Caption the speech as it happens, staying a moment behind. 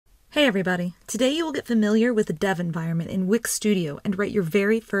Hey everybody! Today you will get familiar with the dev environment in Wix Studio and write your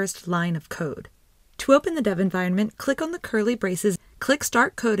very first line of code. To open the dev environment, click on the curly braces, click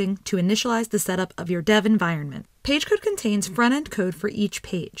Start Coding to initialize the setup of your dev environment. Page code contains front-end code for each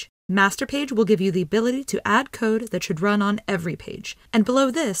page. Master page will give you the ability to add code that should run on every page. And below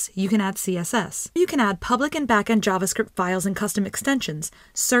this, you can add CSS. You can add public and backend JavaScript files and custom extensions,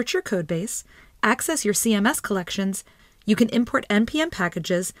 search your codebase, access your CMS collections. You can import NPM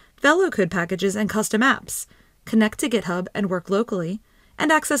packages, Velocode packages, and custom apps, connect to GitHub and work locally,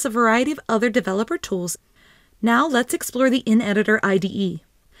 and access a variety of other developer tools. Now let's explore the in-editor IDE.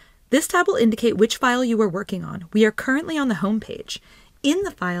 This tab will indicate which file you are working on. We are currently on the home page. In the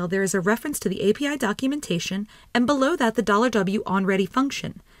file, there is a reference to the API documentation, and below that the $W onReady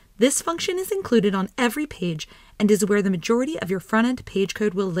function. This function is included on every page and is where the majority of your front-end page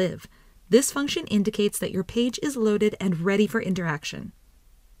code will live. This function indicates that your page is loaded and ready for interaction.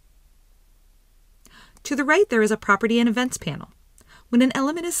 To the right, there is a Property and Events panel. When an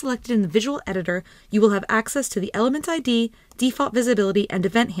element is selected in the visual editor, you will have access to the element ID, default visibility, and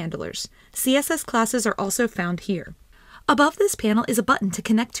event handlers. CSS classes are also found here. Above this panel is a button to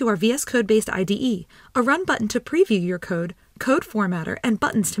connect to our VS Code-based IDE, a Run button to preview your code, code formatter, and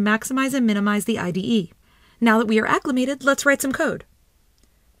buttons to maximize and minimize the IDE. Now that we are acclimated, let's write some code.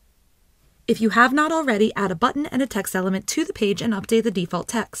 If you have not already, add a button and a text element to the page and update the default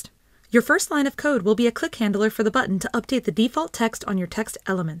text. Your first line of code will be a click handler for the button to update the default text on your text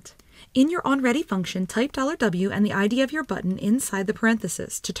element. In your onReady function, type $W and the ID of your button inside the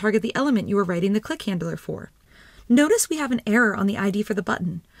parenthesis to target the element you are writing the click handler for. Notice we have an error on the ID for the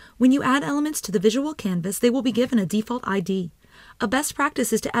button. When you add elements to the visual canvas, they will be given a default ID. A best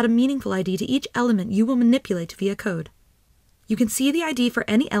practice is to add a meaningful ID to each element you will manipulate via code. You can see the ID for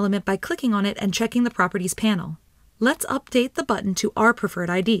any element by clicking on it and checking the Properties panel. Let's update the button to our preferred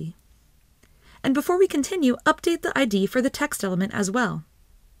ID. And before we continue, update the ID for the text element as well.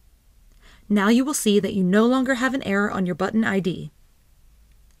 Now you will see that you no longer have an error on your button ID.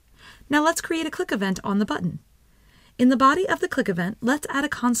 Now let's create a click event on the button. In the body of the click event, let's add a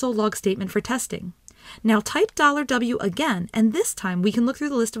console log statement for testing. Now type $W again, and this time we can look through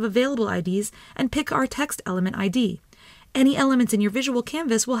the list of available IDs and pick our text element ID. Any elements in your visual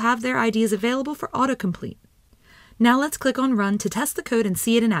canvas will have their IDs available for autocomplete. Now let's click on Run to test the code and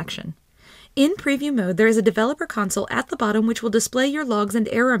see it in action. In preview mode, there is a developer console at the bottom which will display your logs and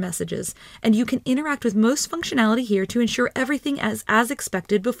error messages, and you can interact with most functionality here to ensure everything is as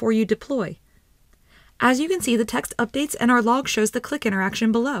expected before you deploy. As you can see, the text updates and our log shows the click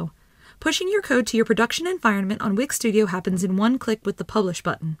interaction below. Pushing your code to your production environment on Wix Studio happens in one click with the Publish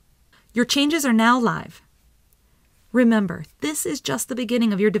button. Your changes are now live. Remember, this is just the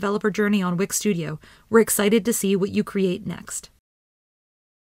beginning of your developer journey on Wix Studio. We're excited to see what you create next.